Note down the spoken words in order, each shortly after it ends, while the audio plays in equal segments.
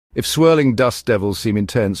If swirling dust devils seem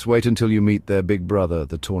intense, wait until you meet their big brother,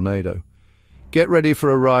 the tornado. Get ready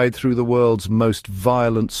for a ride through the world's most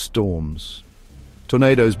violent storms.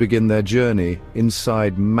 Tornadoes begin their journey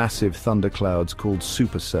inside massive thunderclouds called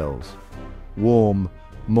supercells. Warm,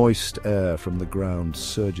 moist air from the ground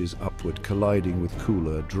surges upward, colliding with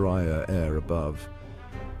cooler, drier air above.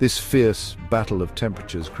 This fierce battle of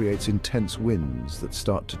temperatures creates intense winds that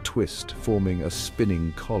start to twist, forming a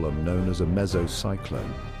spinning column known as a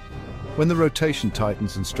mesocyclone. When the rotation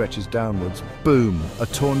tightens and stretches downwards, boom, a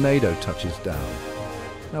tornado touches down.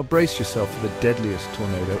 Now brace yourself for the deadliest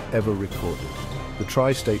tornado ever recorded, the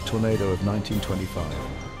tri-state tornado of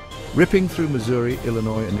 1925. Ripping through Missouri,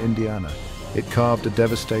 Illinois, and Indiana, it carved a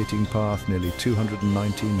devastating path nearly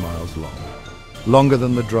 219 miles long, longer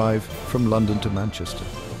than the drive from London to Manchester.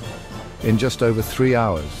 In just over 3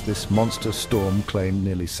 hours, this monster storm claimed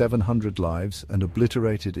nearly 700 lives and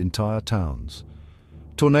obliterated entire towns.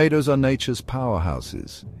 Tornadoes are nature's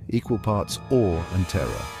powerhouses, equal parts awe and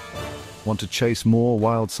terror. Want to chase more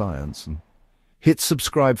wild science? Hit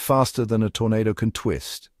subscribe faster than a tornado can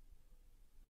twist.